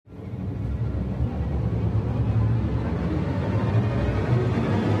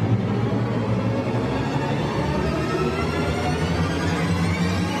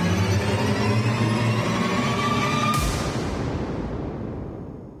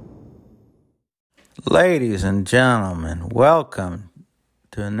Ladies and gentlemen, welcome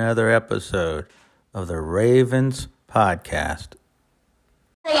to another episode of the Ravens podcast.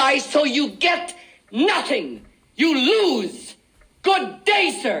 So you get nothing. You lose. Good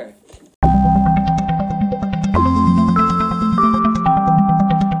day, sir.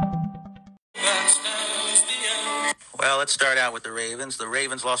 Well, let's start out with the Ravens. The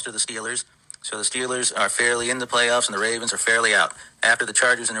Ravens lost to the Steelers, so the Steelers are fairly in the playoffs and the Ravens are fairly out. After the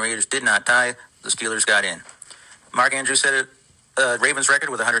Chargers and the Raiders did not tie, the Steelers got in. Mark Andrews set a Ravens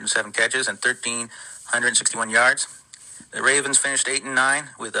record with 107 catches and 1,361 yards. The Ravens finished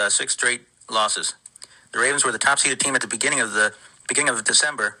 8-9 with 6 straight losses. The Ravens were the top-seeded team at the beginning of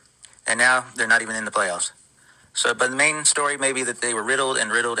December, and now they're not even in the playoffs. But the main story may be that they were riddled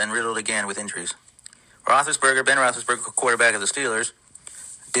again with injuries. Ben Roethlisberger, quarterback of the Steelers,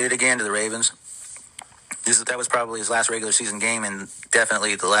 did it again to the Ravens. That was probably his last regular season game and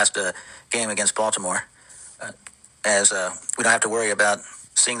definitely the last game against Baltimore. As we don't have to worry about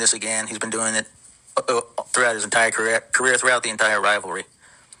seeing this again. He's been doing it throughout his entire career throughout the entire rivalry.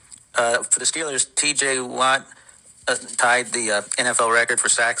 For the Steelers, T.J. Watt tied the NFL record for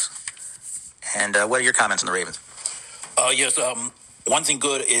sacks. And what are your comments on the Ravens? Yes, one thing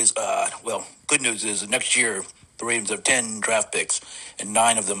good is, good news is next year the Ravens have 10 draft picks, and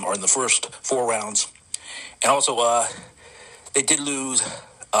 9 of them are in the first 4 rounds. And also, they did lose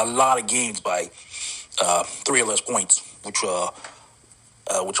a lot of games by 3 or less points, which led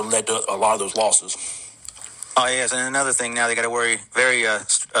to a lot of those losses. Oh, yes, and another thing now they got to worried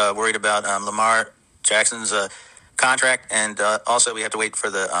about Lamar Jackson's contract, and also we have to wait for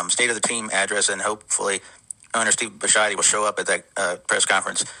the state of the team address, and hopefully owner Steve Bisciotti will show up at that press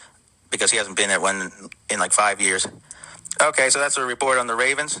conference because he hasn't been at one in like 5 years. Okay, so that's a report on the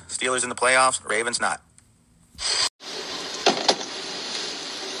Ravens. Steelers in the playoffs, Ravens not.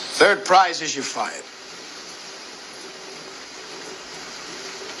 Third prize is you're fired.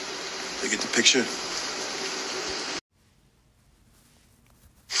 You get the picture?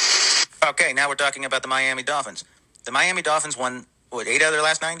 Okay, now we're talking about the Miami Dolphins. The Miami Dolphins won, 8 out of their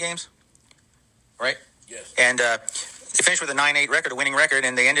last 9 games? Right? Yes. And they finished with a 9-8 record, a winning record,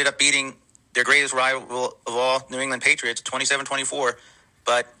 and they ended up beating their greatest rival of all, New England Patriots, 27-24.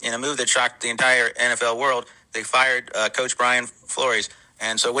 But in a move that shocked the entire NFL world, they fired Coach Brian Flores.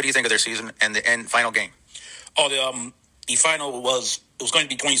 And so what do you think of their season and the final game? The final was going to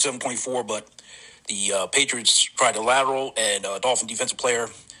be 27-24, but the Patriots tried to lateral, and a Dolphin defensive player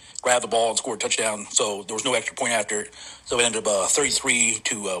grabbed the ball and scored a touchdown. So there was no extra point after it. So it ended up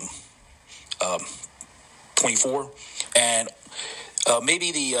 33-24. And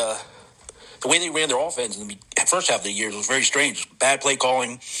maybe the way they ran their offense in the first half of the year was very strange. Bad play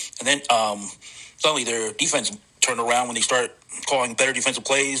calling, and then suddenly their defense turned around when they started calling better defensive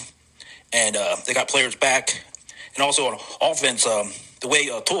plays, and they got players back. And also on offense, the way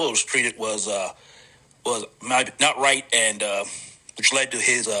Tua was treated was not right, and which led to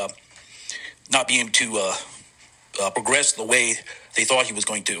his not being able to progress the way they thought he was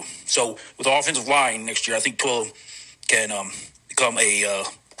going to. So with the offensive line next year, I think Tua can become a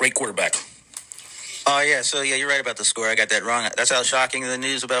great quarterback. Oh, yeah. So, yeah, you're right about the score. I got that wrong. That's how shocking the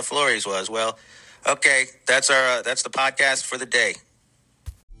news about Flores was. Well, okay, that's the podcast for the day.